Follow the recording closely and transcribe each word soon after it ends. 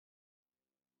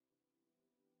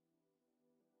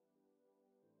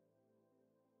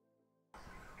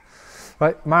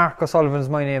Right, Mark Sullivan is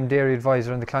my name, Dairy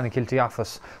Advisor in the Clonakilty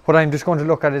office. What I'm just going to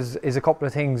look at is a couple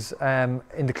of things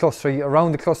in the cluster,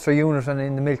 around the cluster unit and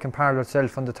in the milk and parlour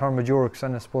itself, and the Thermodurics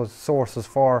and I suppose sources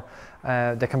for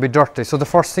they can be dirty. So the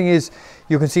first thing is,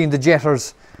 you can see in the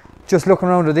jetters, just looking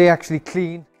around, are they actually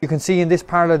clean? You can see in this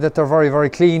parlour that they're very,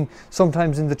 very clean.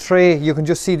 Sometimes in the tray, you can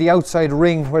just see the outside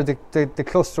ring where the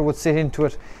cluster would sit into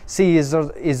it. See, is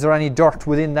there any dirt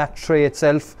within that tray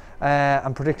itself?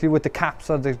 And particularly with the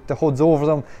caps or the hoods over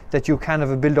them, that you can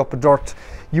have a build up of dirt.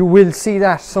 You will see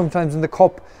that sometimes in the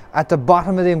cup. At the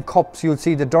bottom of them cups, you'll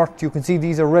see the dirt. You can see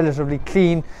these are relatively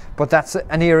clean, but that's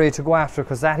an area to go after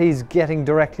because that is getting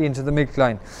directly into the milk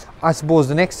line. I suppose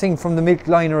the next thing from the milk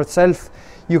liner itself,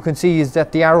 you can see is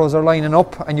that the arrows are lining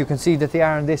up, and you can see that they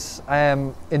are in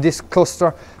this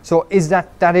cluster. So is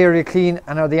that area clean,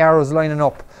 and are the arrows lining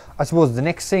up? I suppose the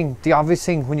next thing, the obvious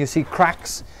thing, when you see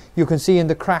cracks, you can see in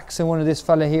the cracks in one of this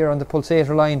fella here on the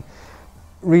pulsator line,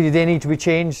 really they need to be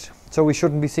changed. So we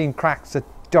shouldn't be seeing cracks that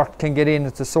dirt can get in.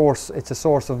 It's a source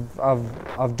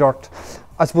of dirt.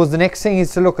 I suppose the next thing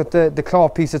is to look at the claw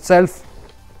piece itself.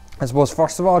 I suppose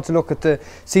first of all to look at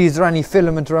see is there any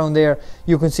filament around there.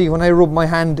 You can see when I rub my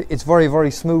hand, it's very,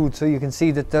 very smooth, so you can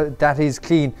see that that is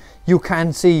clean. You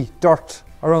can see dirt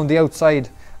around the outside.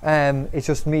 It's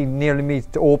just nearly me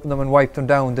to open them and wipe them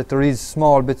down, that there is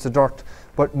small bits of dirt,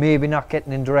 but maybe not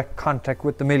getting in direct contact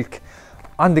with the milk.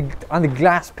 On the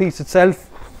glass piece itself,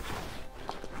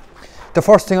 the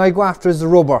first thing I go after is the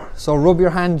rubber. So rub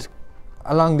your hand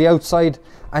along the outside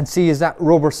and see is that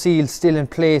rubber seal still in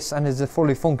place and is it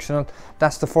fully functional.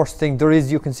 That's the first thing.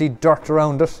 You can see dirt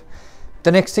around it.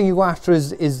 The next thing you go after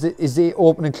is the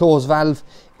open and close valve.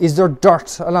 Is there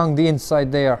dirt along the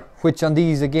inside there? Which on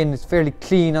these, again, it's fairly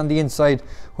clean on the inside.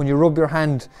 When you rub your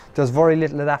hand, there's very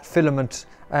little of that filament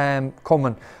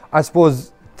coming. I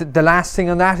suppose the last thing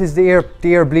on that is the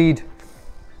air bleed.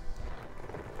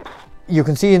 You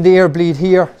can see in the air bleed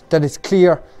here that it's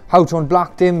clear. How to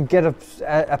unblock them, get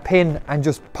a pin and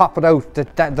just pop it out,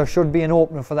 that there should be an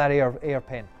opening for that air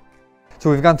pin. So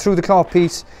we've gone through the claw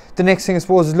piece. The next thing I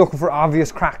suppose is looking for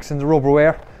obvious cracks in the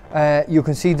rubberware. You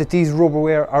can see that these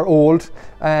rubberware are old.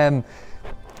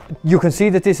 You can see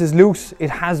that this is loose. It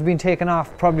has been taken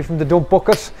off probably from the dump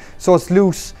bucket, so it's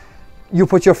loose. You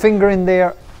put your finger in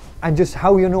there, and just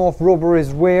how you know if rubber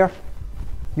is wear,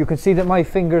 you can see that my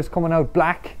finger is coming out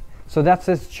black, so that's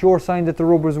a sure sign that the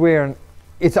rubber is wearing.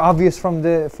 It's obvious from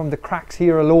the cracks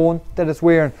here alone that it's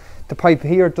wearing. The pipe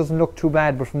here doesn't look too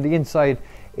bad, but from the inside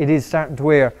it is starting to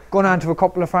wear. Going on to a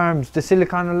couple of farms, the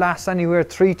silicone will last anywhere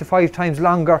 3 to 5 times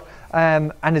longer,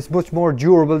 and it's much more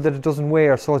durable that it doesn't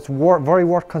wear, so it's very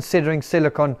worth considering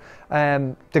silicone.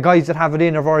 The guys that have it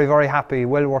in are very, very happy,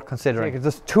 well worth considering.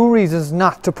 There's 2 reasons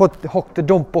not to hook the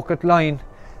dump bucket line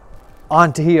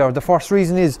onto here. The first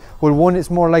reason is, well, one, it's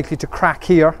more likely to crack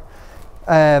here,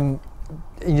 and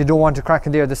you don't want to crack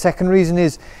in there. The second reason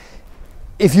is,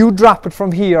 if you drop it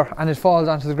from here and it falls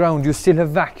onto the ground, you still have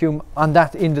vacuum on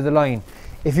that end of the line.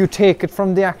 If you take it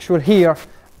from the actual here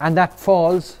and that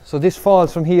falls, so this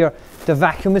falls from here, the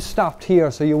vacuum is stopped here,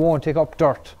 so you won't take up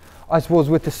dirt. I suppose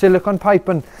with the silicone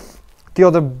piping, the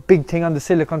other big thing on the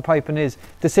silicone piping is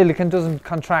the silicone doesn't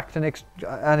contract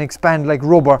and expand like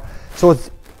rubber, so it's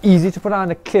easy to put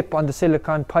on a clip on the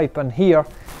silicone piping here.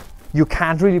 You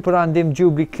can't really put on them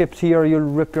Jubilee clips here, you'll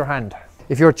rip your hand.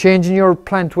 If you're changing your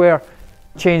plant wear,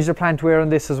 change the plant wear on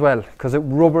this as well, because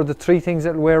rubber, the 3 things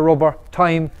that will wear rubber: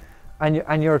 time,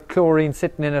 and your chlorine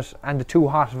sitting in it, and the too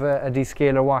hot of a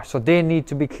descaler wash. So they need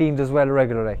to be cleaned as well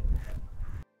regularly.